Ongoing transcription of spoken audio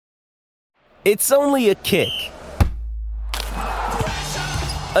It's only a kick,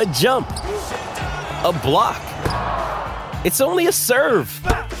 a jump, a block. It's only a serve.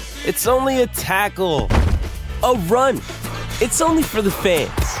 It's only a tackle, a run. It's only for the fans.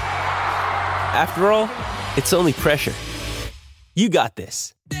 After all, it's only pressure. You got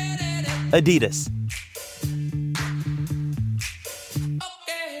this. Adidas.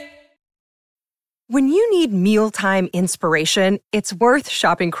 When you need mealtime inspiration, it's worth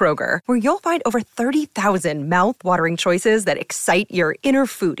shopping Kroger, where you'll find over 30,000 mouth-watering choices that excite your inner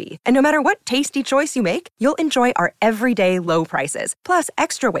foodie. And no matter what tasty choice you make, you'll enjoy our everyday low prices, plus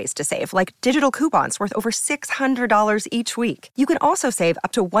extra ways to save, like digital coupons worth over $600 each week. You can also save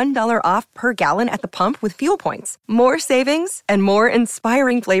up to $1 off per gallon at the pump with fuel points. More savings and more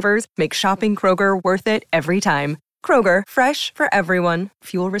inspiring flavors make shopping Kroger worth it every time. Kroger, fresh for everyone.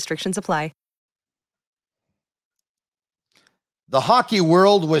 Fuel restrictions apply. The hockey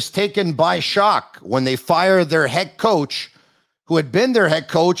world was taken by shock when they fired their head coach, who had been their head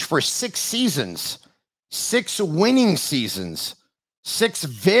coach for 6 seasons, 6 winning seasons, 6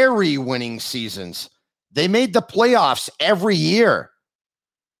 very winning seasons. They made the playoffs every year.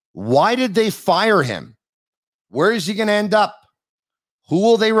 Why did they fire him? Where is he going to end up? Who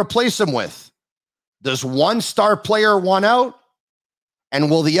will they replace him with? Does one star player want out? And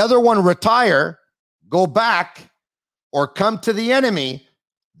will the other one retire, go back, or come to the enemy,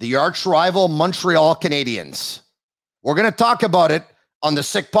 the arch rival Montreal Canadiens? We're going to talk about it on the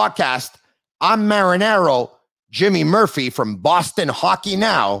Sick Podcast. I'm Marinaro. Jimmy Murphy from Boston Hockey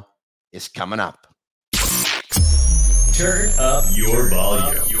Now is coming up. Turn up your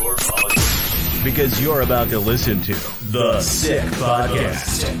volume. Because you're about to listen to The Sick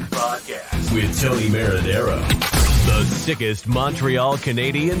Podcast. With Tony Marinaro. The sickest Montreal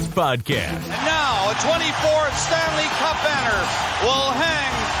Canadiens podcast. And now a 24th Stanley Cup banner will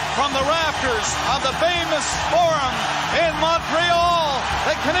hang from the rafters of the famous Forum in Montreal.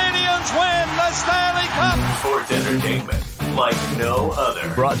 The Canadiens win the Stanley Cup. Sports entertainment like no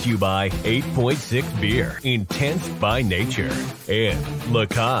other. Brought to you by 8.6 Beer, intense by nature, and La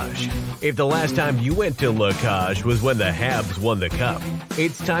Cage. If the last time you went to La Cage was when the Habs won the Cup,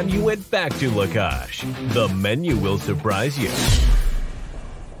 it's time you went back to La Cage. The menu will surprise you.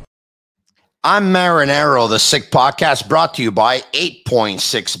 I'm Marinaro, the Sick Podcast, brought to you by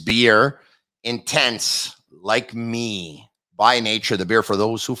 8.6 Beer, intense like me, by nature, the beer for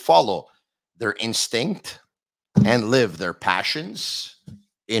those who follow their instinct and live their passions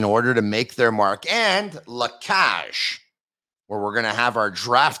in order to make their mark. And La Cage, where we're going to have our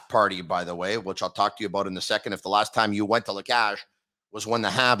draft party, by the way, which I'll talk to you about in a second. If the last time you went to La Cage was when the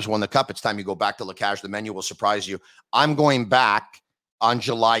Habs won the Cup, it's time you go back to La Cage. The menu will surprise you. I'm going back on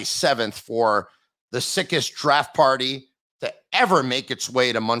July 7th for the sickest draft party to ever make its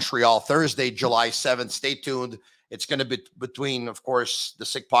way to Montreal. Thursday, July 7th. Stay tuned. It's going to be between, of course, the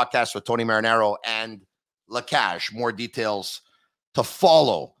Sick Podcast with Tony Marinaro and La Cage. More details to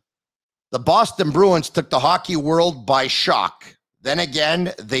follow. The Boston Bruins took the hockey world by shock. Then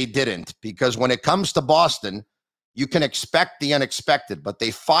again, they didn't, because when it comes to Boston, you can expect the unexpected. But they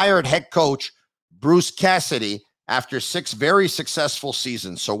fired head coach Bruce Cassidy after 6 very successful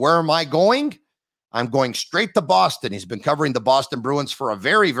seasons. So where am I going? I'm going straight to Boston. He's been covering the Boston Bruins for a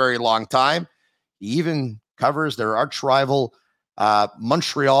very, very long time. He even covers their arch rival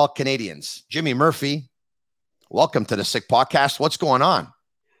Montreal Canadiens. Jimmy Murphy, welcome to the Sick Podcast. What's going on?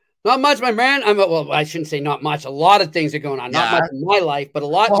 Not much, my man. Well, I shouldn't say not much. A lot of things are going on. Not much in my life, but a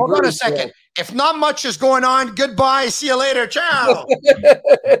lot. Well, hold on a second. If not much is going on, goodbye. See you later. Ciao.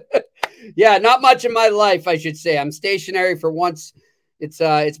 Yeah, not much in my life, I should say. I'm stationary for once. It's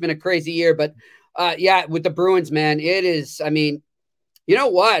been a crazy year, but yeah, with the Bruins, man, it is. I mean, you know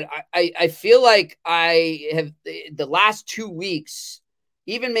what? I feel like I have the last 2 weeks,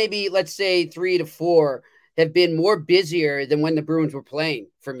 even maybe let's say 3 to 4, have been more busier than when the Bruins were playing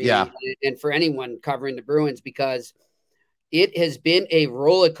for me and for anyone covering the Bruins, because it has been a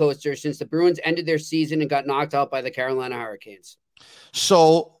roller coaster since the Bruins ended their season and got knocked out by the Carolina Hurricanes.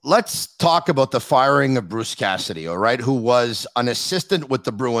 So let's talk about the firing of Bruce Cassidy, all right, who was an assistant with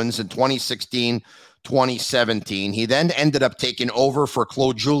the Bruins in 2016, 2017. He then ended up taking over for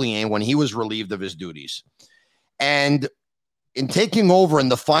Claude Julien when he was relieved of his duties. And in taking over in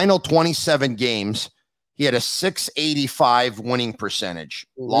the final 27 games, he had a .685 winning percentage,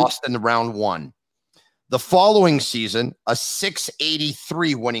 lost in the round 1. The following season, a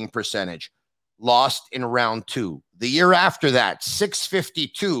 .683 winning percentage, lost in round 2. The year after that,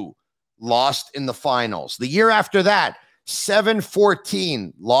 .652, lost in the finals. The year after that,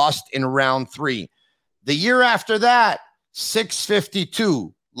 .714, lost in round 3. The year after that,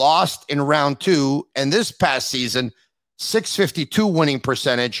 .652, lost in round 2, and this past season, .652 winning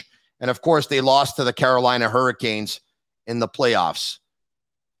percentage. And of course, they lost to the Carolina Hurricanes in the playoffs.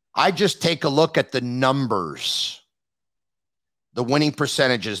 I just take a look at the numbers, the winning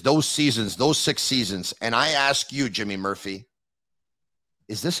percentages, those seasons, those 6 seasons. And I ask you, Jimmy Murphy,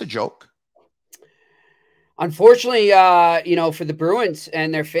 is this a joke? Unfortunately, for the Bruins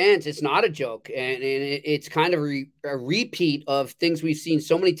and their fans, it's not a joke. And it's kind of a repeat of things we've seen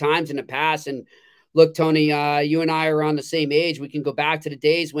so many times in the past. And look, Tony, you and I are on the same age. We can go back to the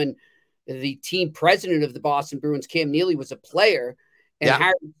days when the team president of the Boston Bruins, Cam Neely, was a player and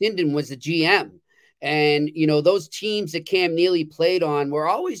Harry Sinden was the GM. And, those teams that Cam Neely played on were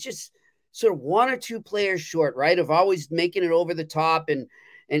always just sort of 1 or 2 players short, right? Of always making it over the top and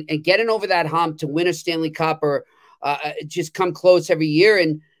getting over that hump to win a Stanley Cup or just come close every year.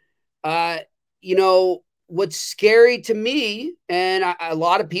 And, what's scary to me, and a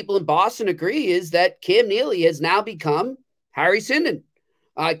lot of people in Boston agree, is that Cam Neely has now become Harry Sinden.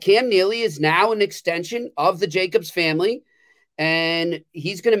 Cam Neely is now an extension of the Jacobs family, and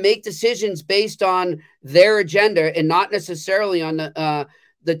he's going to make decisions based on their agenda and not necessarily on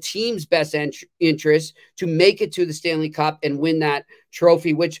the team's best interest to make it to the Stanley Cup and win that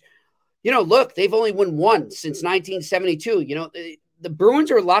trophy, which, look, they've only won one since 1972. The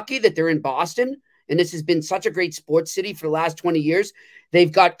Bruins are lucky that they're in Boston, and this has been such a great sports city for the last 20 years.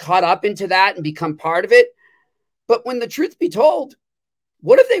 They've got caught up into that and become part of it. But when the truth be told,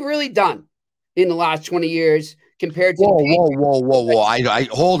 what have they really done in the last 20 years compared to whoa. I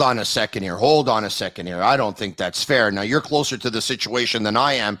hold on a second here. I don't think that's fair. Now, you're closer to the situation than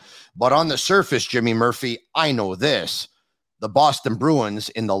I am, but on the surface, Jimmy Murphy, I know this. The Boston Bruins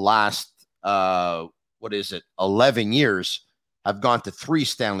in the last 11 years have gone to 3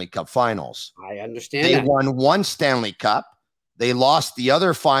 Stanley Cup finals. I understand they that. won 1 Stanley Cup. They lost the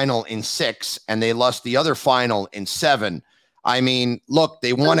other final in 6, and they lost the other final in 7. I mean, look,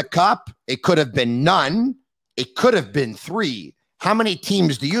 they won a cup. It could have been none. It could have been 3. How many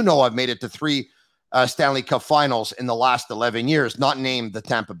teams do you know have made it to 3 Stanley Cup finals in the last 11 years, not named the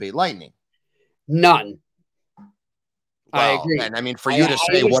Tampa Bay Lightning? None. Well, I agree. And I mean, for you to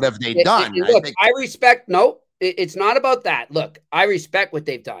say, what have they done? Look, I respect, it's not about that. Look, I respect what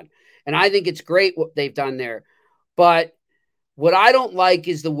they've done, and I think it's great what they've done there. But what I don't like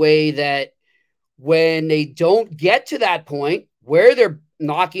is the way that when they don't get to that point where they're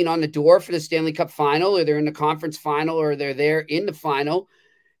knocking on the door for the Stanley Cup final, or they're in the conference final, or they're there in the final,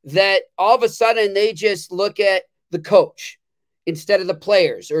 that all of a sudden they just look at the coach instead of the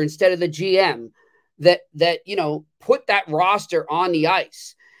players or instead of the GM that put that roster on the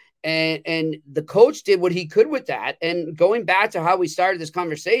ice. And the coach did what he could with that. And going back to how we started this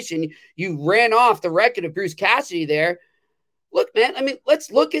conversation, you ran off the record of Bruce Cassidy there. Look, man, I mean,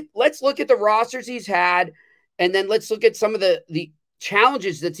 let's look at the rosters he's had, and then let's look at some of the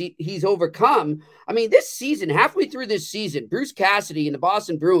challenges that he's overcome. I mean, this season, halfway through this season, Bruce Cassidy and the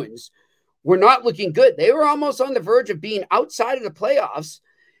Boston Bruins were not looking good. They were almost on the verge of being outside of the playoffs.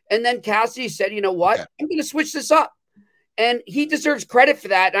 And then Cassidy said, you know what? Okay, I'm going to switch this up. And he deserves credit for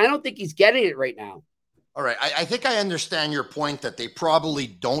that. And I don't think he's getting it right now. All right. I think I understand your point that they probably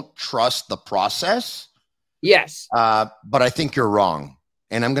don't trust the process. Yes. But I think you're wrong.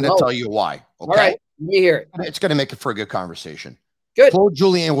 And I'm going to tell you why. Okay. All right. Let me hear it. It's going to make it for a good conversation. Good. Claude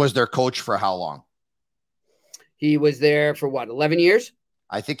Julien was their coach for how long? He was there for 11 years?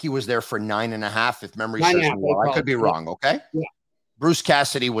 I think he was there for 9.5, if memory serves me well. I could be wrong. Okay. Yeah. Bruce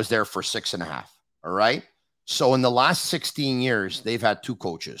Cassidy was there for 6.5. All right. So in the last 16 years, they've had 2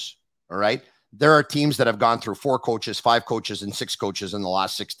 coaches. All right. There are teams that have gone through 4 coaches, 5 coaches, and 6 coaches in the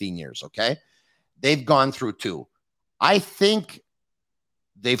last 16 years. Okay. They've gone through 2. I think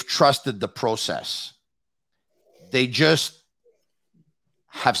they've trusted the process. They just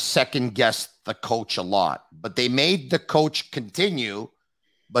have second guessed the coach a lot, but they made the coach continue,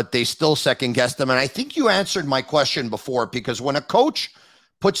 but they still second guessed them. And I think you answered my question before, because when a coach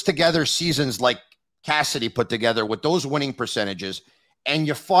puts together seasons like Cassidy put together with those winning percentages, and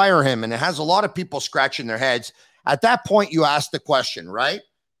you fire him, and it has a lot of people scratching their heads, at that point you ask the question, right?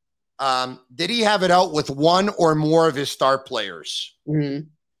 Did he have it out with one or more of his star players? Mm-hmm.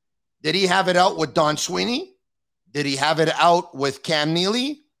 Did he have it out with Don Sweeney? Did he have it out with Cam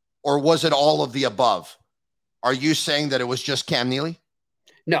Neely? Or was it all of the above? Are you saying that it was just Cam Neely?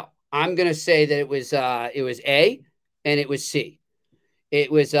 No, I'm going to say that it was A and it was C.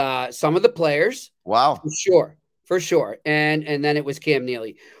 It was some of the players. Wow. For sure. And then it was Cam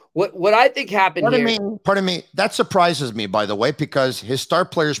Neely. What I think happened Pardon me. That surprises me, by the way, because his star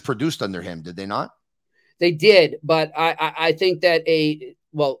players produced under him. Did they not? They did. But I think that a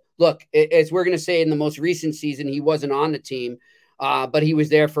well, look, as we're going to say in the most recent season, he wasn't on the team, but he was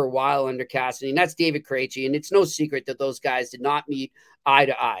there for a while under Cassidy, and that's David Krejci. And it's no secret that those guys did not meet eye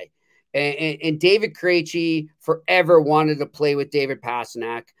to eye. And David Krejci forever wanted to play with David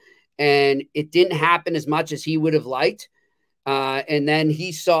Pastrnak, and it didn't happen as much as he would have liked. And then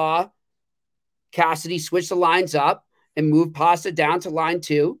he saw Cassidy switch the lines up and move Pasta down to line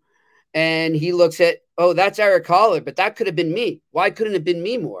 2. And he looks at, oh, that's Erik Haula, but that could have been me. Why couldn't it have been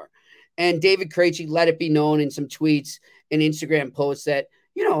me more? And David Krejci let it be known in some tweets and Instagram posts that,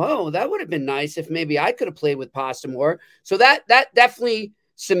 that would have been nice if maybe I could have played with Pasta more. So that definitely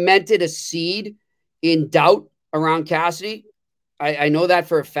cemented a seed in doubt around Cassidy. I know that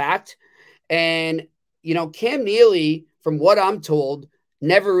for a fact. And, Cam Neely, from what I'm told,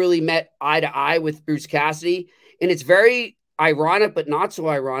 never really met eye to eye with Bruce Cassidy. And it's very ironic, but not so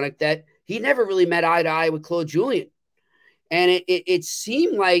ironic, that he never really met eye to eye with Claude Julien. And it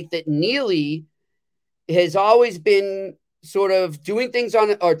seemed like that Neely has always been sort of doing things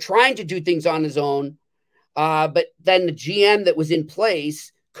or trying to do things on his own. But then the GM that was in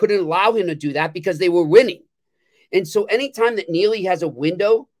place couldn't allow him to do that because they were winning. And so anytime that Neely has a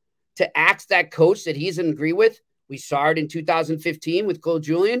window to axe that coach that he doesn't agree with, we saw it in 2015 with Claude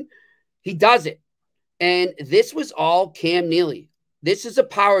Julien, he does it. And this was all Cam Neely. This is a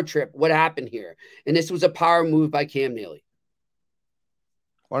power trip, what happened here. And this was a power move by Cam Neely.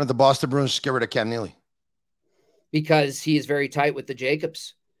 Why did the Boston Bruins get rid of Cam Neely? Because he is very tight with the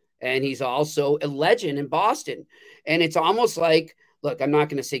Jacobs. And he's also a legend in Boston. And it's almost like, look, I'm not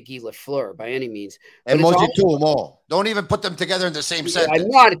going to say Guy Lafleur by any means. And Moji Tuomo. Don't even put them together in the same sentence. I'm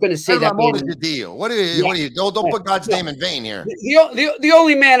not going to say that. What is the deal? What are you? Don't put God's name in vain here. The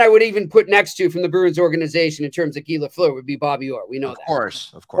only man I would even put next to from the Bruins organization in terms of Guy Lafleur would be Bobby Orr. We know that.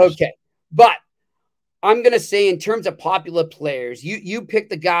 Of course. Okay. But I'm going to say in terms of popular players, you pick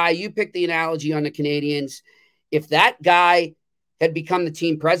the guy, you pick the analogy on the Canadians. If that guy had become the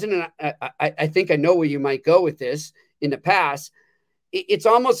team president, I think I know where you might go with this in the past. It's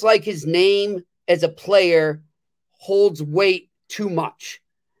almost like his name as a player holds weight too much.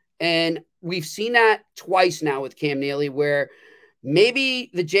 And we've seen that twice now with Cam Neely, where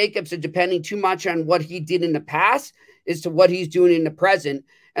maybe the Jacobs are depending too much on what he did in the past as to what he's doing in the present.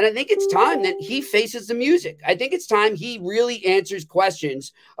 And I think it's time that he faces the music. I think it's time he really answers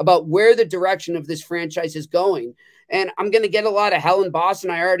questions about where the direction of this franchise is going. And I'm going to get a lot of hell in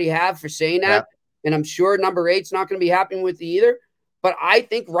Boston. I already have for saying that. Yeah. And I'm sure number 8's not going to be happy with either. But I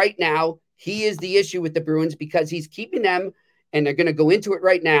think right now he is the issue with the Bruins because he's keeping them, and they're going to go into it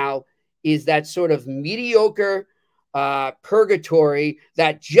right now, is that sort of mediocre purgatory,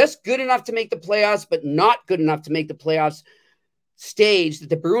 that just good enough to make the playoffs, but not good enough to make the playoffs stage that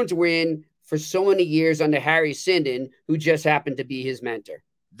the Bruins were in for so many years under Harry Sinden, who just happened to be his mentor.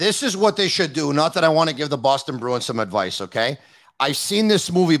 This is what they should do. Not that I want to give the Boston Bruins some advice, okay? I've seen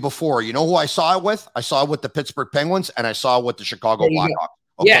this movie before. You know who I saw it with? I saw it with the Pittsburgh Penguins, and I saw it with the Chicago Blackhawks.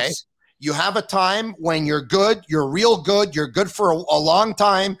 Okay? Yes. You have a time when you're good, you're real good, you're good for a long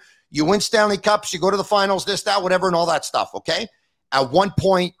time. You win Stanley Cups, you go to the finals, this, that, whatever, and all that stuff, okay? At one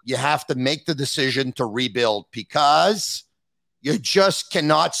point, you have to make the decision to rebuild because you just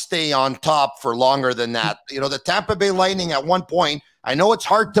cannot stay on top for longer than that. The Tampa Bay Lightning at one point, I know it's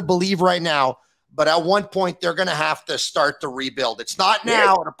hard to believe right now, but at one point, they're going to have to start to rebuild. It's not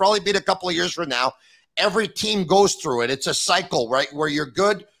now. It'll probably be a couple of years from now. Every team goes through it. It's a cycle, right? Where you're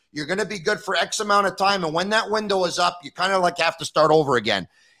good. You're going to be good for X amount of time. And when that window is up, you kind of like have to start over again.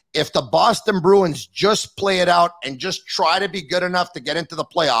 If the Boston Bruins just play it out and just try to be good enough to get into the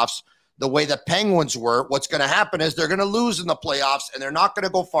playoffs the way the Penguins were, what's going to happen is they're going to lose in the playoffs and they're not going to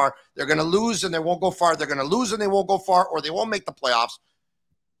go far. They're going to lose and they won't go far. They're going to lose and they won't go far, or they won't make the playoffs.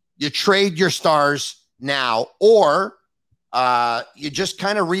 You trade your stars now, or you just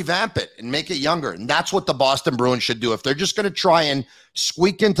kind of revamp it and make it younger. And that's what the Boston Bruins should do. If they're just going to try and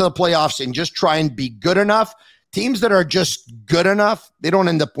squeak into the playoffs and just try and be good enough, teams that are just good enough, they don't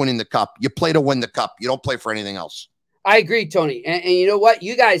end up winning the cup. You play to win the cup. You don't play for anything else. I agree, Tony. And you know what?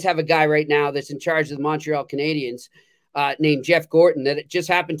 You guys have a guy right now that's in charge of the Montreal Canadiens named Jeff Gorton that just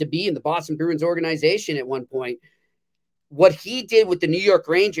happened to be in the Boston Bruins organization at one point. What he did with the New York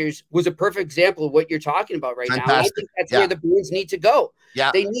Rangers was a perfect example of what you're talking about right now. And I think that's where the Bruins need to go.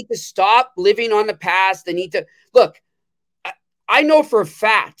 Yeah. They need to stop living on the past. They need to look. I know for a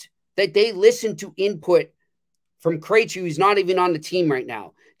fact that they listen to input from Krejci, who's not even on the team right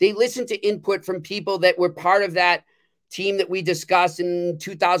now. They listen to input from people that were part of that team that we discussed in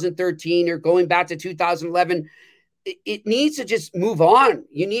 2013 or going back to 2011. It needs to just move on.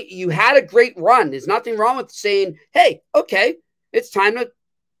 You had a great run. There's nothing wrong with saying, hey, okay, it's time to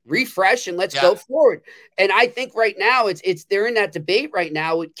refresh and let's go forward. And I think right now they're in that debate right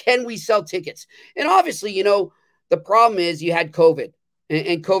now. Can we sell tickets? And obviously, the problem is you had COVID.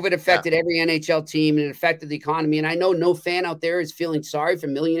 And COVID affected every NHL team, and it affected the economy. And I know no fan out there is feeling sorry for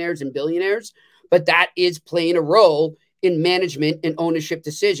millionaires and billionaires, but that is playing a role in management and ownership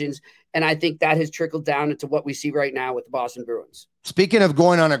decisions. And I think that has trickled down into what we see right now with the Boston Bruins. Speaking of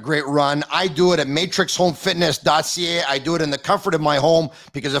going on a great run, I do it at matrixhomefitness.ca. I do it in the comfort of my home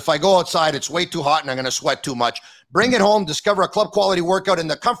because if I go outside, it's way too hot and I'm going to sweat too much. Bring it home. Discover a club quality workout in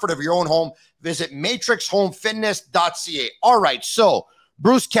the comfort of your own home. Visit matrixhomefitness.ca. All right, so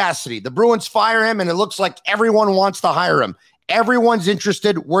Bruce Cassidy, the Bruins fire him, and it looks like everyone wants to hire him. Everyone's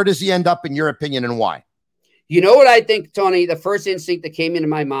interested. Where does he end up, in your opinion, and why? You know what I think, Tony? The first instinct that came into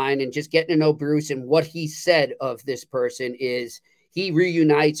my mind and just getting to know Bruce and what he said of this person is he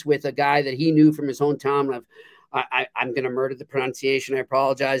reunites with a guy that he knew from his hometown of, I'm going to murder the pronunciation. I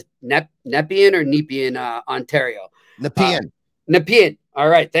apologize. Nepean or Nepean, Ontario? Nepean. Nepean. All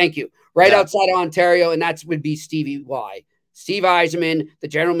right. Thank you. Right outside of Ontario. And that would be Stevie Y. Steve Yzerman, the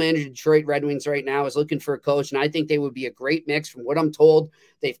general manager of Detroit Red Wings right now, is looking for a coach, and I think they would be a great mix. From what I'm told,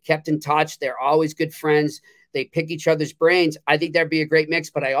 they've kept in touch. They're always good friends. They pick each other's brains. I think that'd be a great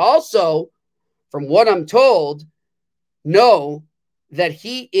mix. But I also, from what I'm told, know that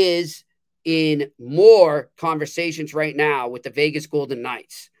he is in more conversations right now with the Vegas Golden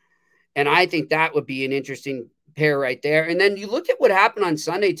Knights. And I think that would be an interesting pair right there. And then you look at what happened on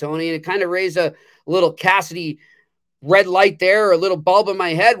Sunday, Tony, and it kind of raised a little Cassidy red light there, or a little bulb in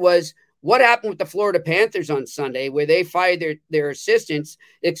my head was what happened with the Florida Panthers on Sunday, where they fired their assistants,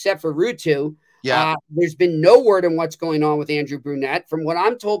 except for Ruutu. Yeah. There's been no word on what's going on with Andrew Brunette. From what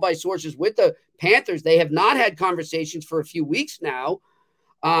I'm told by sources with the Panthers, they have not had conversations for a few weeks now.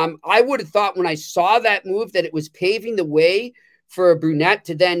 I would have thought when I saw that move that it was paving the way for Brunette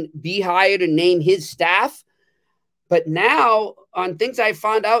to then be hired and name his staff. But now, on things I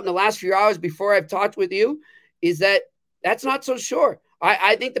found out in the last few hours before I've talked with you, is that that's not so sure.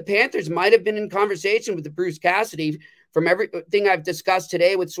 I think the Panthers might have been in conversation with the Bruce Cassidy from everything I've discussed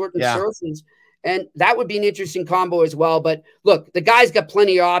today with certain sources. And that would be an interesting combo as well. But look, the guy's got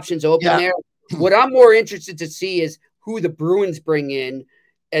plenty of options open there. What I'm more interested to see is who the Bruins bring in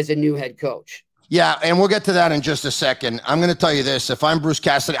as a new head coach. Yeah, and we'll get to that in just a second. I'm going to tell you this. If I'm Bruce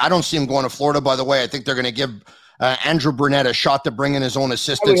Cassidy, I don't see him going to Florida, by the way. I think they're going to give Andrew Brunette a shot to bring in his own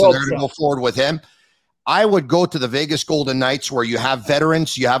assistants, and they're going to go forward with him. I would go to the Vegas Golden Knights where you have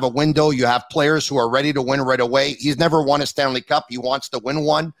veterans, you have a window, you have players who are ready to win right away. He's never won a Stanley Cup. He wants to win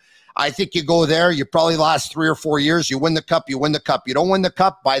one. I think you go there, you probably last 3 or 4 years, you win the cup, you win the cup. You don't win the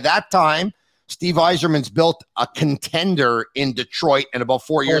cup, by that time, Steve Yzerman's built a contender in Detroit in about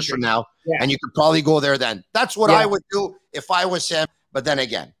 4 years from now, and you could probably go there then. That's what I would do if I was him, but then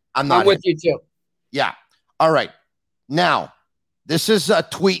again, I'm with you too. Yeah. All right. Now, this is a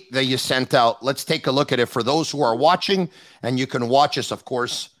tweet that you sent out. Let's take a look at it for those who are watching, and you can watch us, of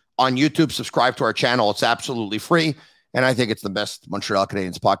course, on YouTube. Subscribe to our channel. It's absolutely free, and I think it's the best Montreal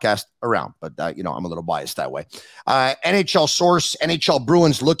Canadiens podcast around, but, I'm a little biased that way. NHL source, NHL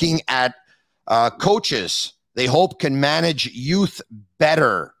Bruins looking at coaches they hope can manage youth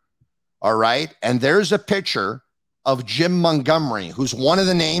better, all right? And there's a picture of Jim Montgomery, who's one of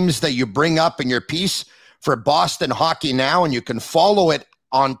the names that you bring up in your piece for Boston Hockey Now, and you can follow it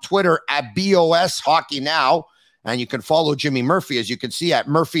on Twitter at BOS Hockey Now, and you can follow Jimmy Murphy, as you can see, at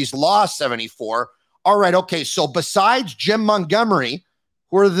Murphy's Law 74. All right, okay, so besides Jim Montgomery,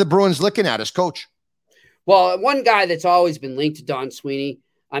 who are the Bruins looking at as coach? Well, one guy that's always been linked to Don Sweeney,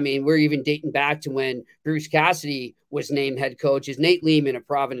 I mean, we're even dating back to when Bruce Cassidy was named head coach, is Nate Lehman of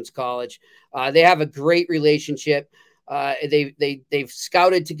Providence College. They have a great relationship. They've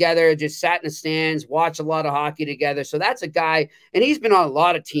scouted together, just sat in the stands, watched a lot of hockey together. So that's a guy, and he's been on a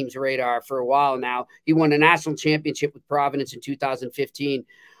lot of teams' radar for a while now. He won a national championship with Providence in 2015.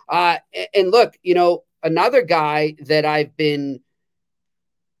 And look, another guy that I've been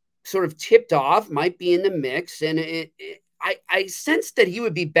sort of tipped off might be in the mix, and I sense that he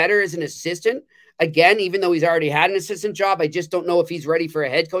would be better as an assistant. Again, even though he's already had an assistant job, I just don't know if he's ready for a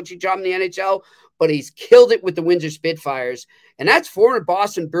head coaching job in the NHL. But he's killed it with the Windsor Spitfires. And that's former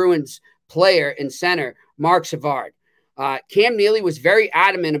Boston Bruins player and center, Marc Savard. Cam Neely was very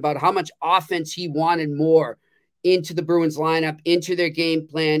adamant about how much offense he wanted more into the Bruins lineup, into their game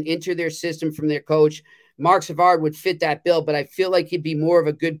plan, into their system from their coach. Marc Savard would fit that bill, but I feel like he'd be more of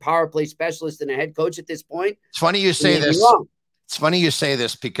a good power play specialist than a head coach at this point. It's funny you say this. It's funny you say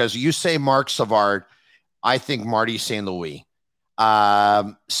this because you say Marc Savard, I think Marty St. Louis.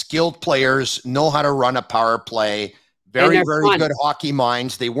 Skilled players, know how to run a power play, Very, they're very fun. good hockey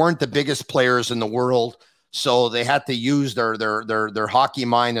minds. They weren't the biggest players in the world, so they had to use their hockey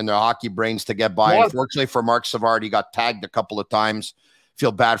mind and their hockey brains to get by. Yeah. Unfortunately for Mark Savard, he got tagged a couple of times.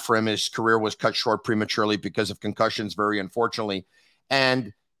 Feel bad for him. His career was cut short prematurely because of concussions, very unfortunately.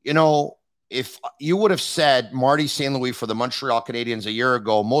 And, you know, if you would have said Marty St. Louis for the Montreal Canadiens a year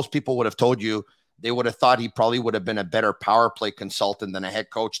ago, most people would have told you they would have thought he probably would have been a better power play consultant than a head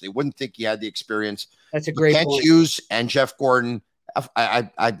coach. They wouldn't think he had the experience. That's a great Kent point. Hughes and Jeff Gordon.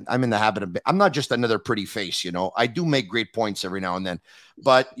 I'm in the habit of, I'm not just another pretty face, you know, I do make great points every now and then,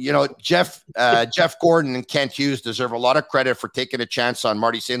 but you know, Jeff Gordon and Kent Hughes deserve a lot of credit for taking a chance on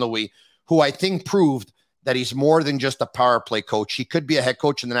Marty St. Louis, who I think proved that he's more than just a power play coach. He could be a head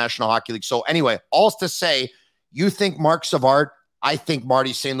coach in the National Hockey League. So anyway, all's to say, you think Mark Savard, I think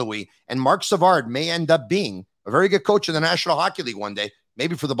Marty St. Louis, and Mark Savard may end up being a very good coach in the National Hockey League one day,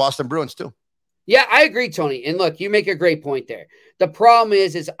 maybe for the Boston Bruins too. Yeah, I agree, Tony. And look, you make a great point there. The problem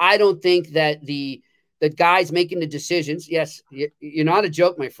is I don't think that the guys making the decisions, yes, you're not a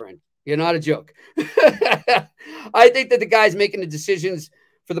joke, my friend. You're not a joke. I think that the guys making the decisions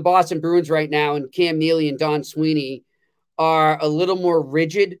for the Boston Bruins right now, and Cam Neely and Don Sweeney, are a little more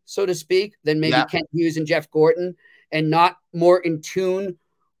rigid, so to speak, than maybe Kent Hughes and Jeff Gordon, and not more in tune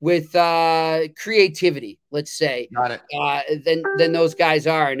with creativity, let's say, than those guys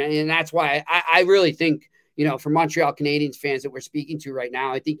are. And that's why I really think, you know, for Montreal Canadiens fans that we're speaking to right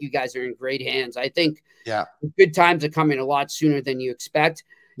now, I think you guys are in great hands. I think good times are coming a lot sooner than you expect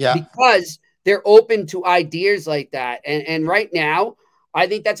because they're open to ideas like that. And right now, I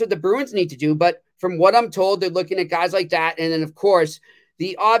think that's what the Bruins need to do. But from what I'm told, they're looking at guys like that. And then, of course,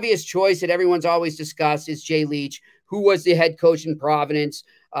 the obvious choice that everyone's always discussed is Jay Leach, who was the head coach in Providence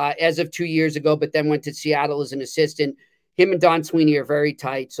as of 2 years ago, but then went to Seattle as an assistant. Him and Don Sweeney are very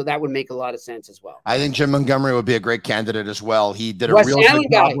tight, so that would make a lot of sense as well. I think Jim Montgomery would be a great candidate as well. He did a real good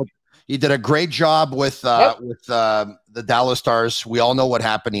job. He did a great job with the Dallas Stars. We all know what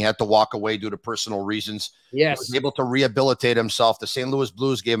happened. He had to walk away due to personal reasons. Yes. He was able to rehabilitate himself. The St. Louis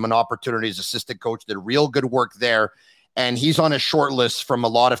Blues gave him an opportunity as assistant coach, did real good work there. And he's on a short list from a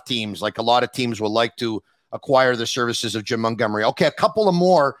lot of teams. Like a lot of teams would like to acquire the services of Jim Montgomery. Okay, a couple of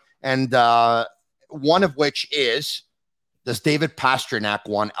more. And one of which is, does David Pastrnak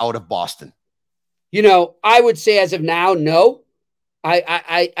want out of Boston? You know, I would say as of now, no.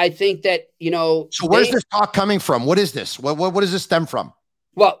 I think that, you know. So where's this talk coming from? What is this? What does this stem from?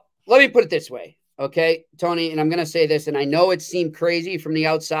 Well, let me put it this way. Okay, Tony, and I'm going to say this, and I know it seemed crazy from the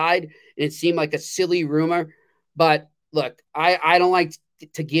outside, and it seemed like a silly rumor, but look, I don't like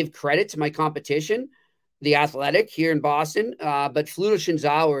to give credit to my competition, The Athletic here in Boston, but Fluto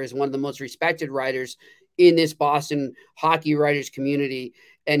Shinzawa is one of the most respected writers in this Boston hockey writers community.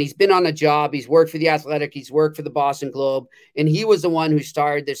 And he's been on the job. He's worked for The Athletic. He's worked for the Boston Globe. And he was the one who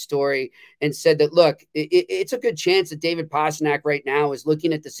started this story and said that, look, it's a good chance that David Pastrnak right now is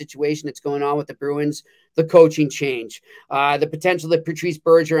looking at the situation that's going on with the Bruins, the coaching change, the potential that Patrice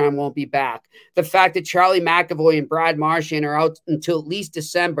Bergeron won't be back, the fact that Charlie McAvoy and Brad Marchand are out until at least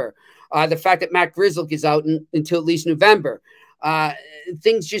December, the fact that Matt Grzelcyk is out until at least November,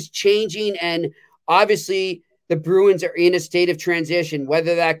 things just changing. And obviously, the Bruins are in a state of transition,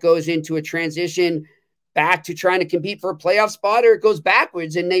 whether that goes into a transition back to trying to compete for a playoff spot or it goes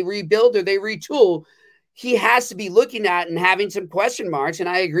backwards and they rebuild or they retool. He has to be looking at and having some question marks. And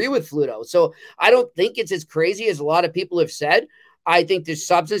I agree with Fluto. So I don't think it's as crazy as a lot of people have said. I think there's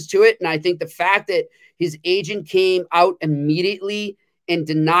substance to it. And I think the fact that his agent came out immediately and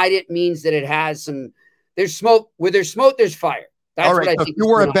denied it means that it has some, there's smoke. Where there's smoke, there's fire. That's all right. What I So think if you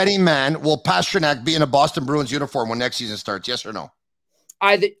were a betting man, will Pastrnak be in a Boston Bruins uniform when next season starts? Yes or no?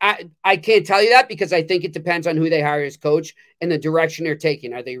 I can't tell you that because I think it depends on who they hire as coach and the direction they're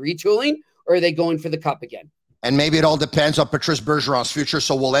taking. Are they retooling or are they going for the cup again? And maybe it all depends on Patrice Bergeron's future.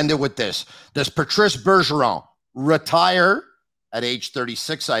 So we'll end it with this. Does Patrice Bergeron retire at age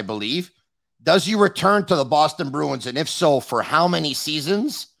 36, I believe? Does he return to the Boston Bruins? And if so, for how many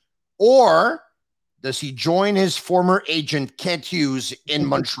seasons? Or does he join his former agent, Kent Hughes, in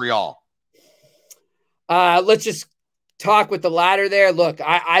Montreal? Let's just talk with the latter there. Look,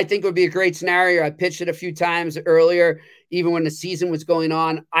 I think it would be a great scenario. I pitched it a few times earlier, even when the season was going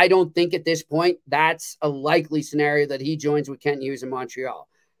on. I don't think at this point that's a likely scenario that he joins with Kent Hughes in Montreal.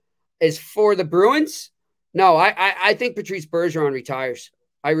 As for the Bruins, no, I think Patrice Bergeron retires.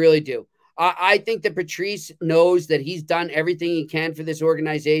 I really do. I think that Patrice knows that he's done everything he can for this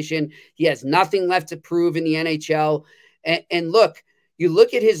organization. He has nothing left to prove in the NHL. And look, you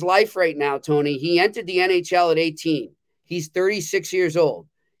look at his life right now, Tony. He entered the NHL at 18. He's 36 years old.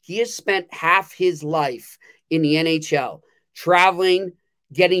 He has spent half his life in the NHL, traveling,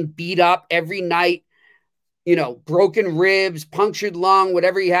 getting beat up every night, broken ribs, punctured lung,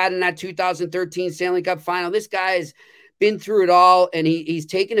 whatever he had in that 2013 Stanley Cup final. This guy has been through it all, and he's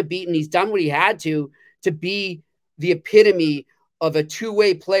taken a beat, and he's done what he had to be the epitome of a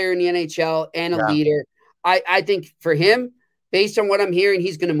two-way player in the NHL and a leader. I think for him, based on what I'm hearing,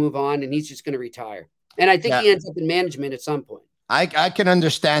 he's going to move on, and he's just going to retire. And I think he ends up in management at some point. I can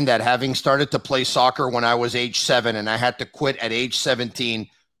understand that, having started to play soccer when I was age 7 and I had to quit at age 17.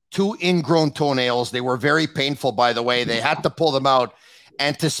 2 ingrown toenails. They were very painful, by the way. They had to pull them out.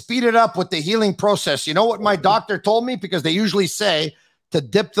 And to speed it up with the healing process, you know what my doctor told me? Because they usually say to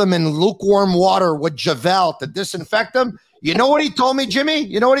dip them in lukewarm water with Javel to disinfect them. You know what he told me, Jimmy?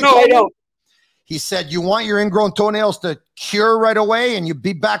 You know what he told me? No, I don't. He said, you want your ingrown toenails to cure right away and you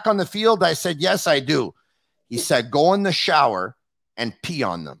be back on the field? I said, yes, I do. He said, go in the shower and pee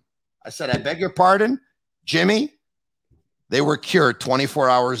on them. I said, I beg your pardon, Jimmy? They were cured 24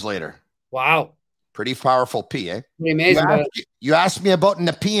 hours later. Wow. Pretty powerful pee, eh? Pretty amazing. You asked me about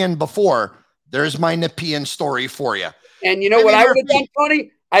Nepean before. There's my Nepean story for you. And you know what I would have done,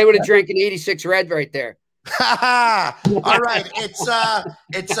 Tony? I would have drank an 86 Red right there. All right. It's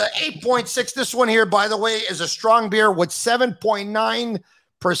 8.6. This one here, by the way, is a strong beer with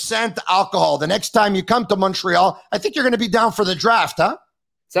 7.9% alcohol. The next time you come to Montreal, I think you're going to be down for the draft, huh?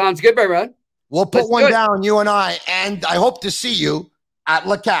 Sounds good, my man. We'll put one down, you and I hope to see you at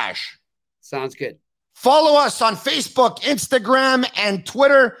La Cache. Sounds good. Follow us on Facebook, Instagram, and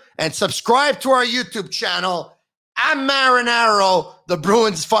Twitter, and subscribe to our YouTube channel. I'm Marinaro. The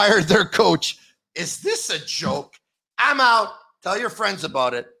Bruins fired their coach. Is this a joke? I'm out. Tell your friends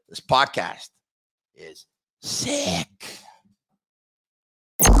about it. This podcast is sick.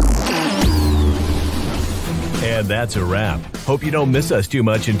 And that's a wrap. Hope you don't miss us too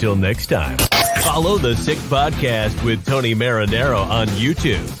much until next time. Follow The Sick Podcast with Tony Marinaro on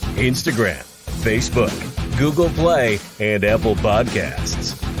YouTube, Instagram, Facebook, Google Play, and Apple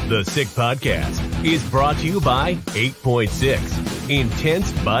Podcasts. The Sick Podcast is brought to you by 8.6,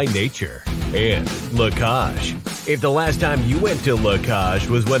 Intense by Nature, and La Cache. If the last time you went to La Cache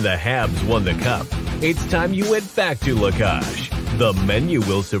was when the Habs won the cup, it's time you went back to La Cache. The menu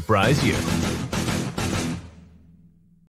will surprise you.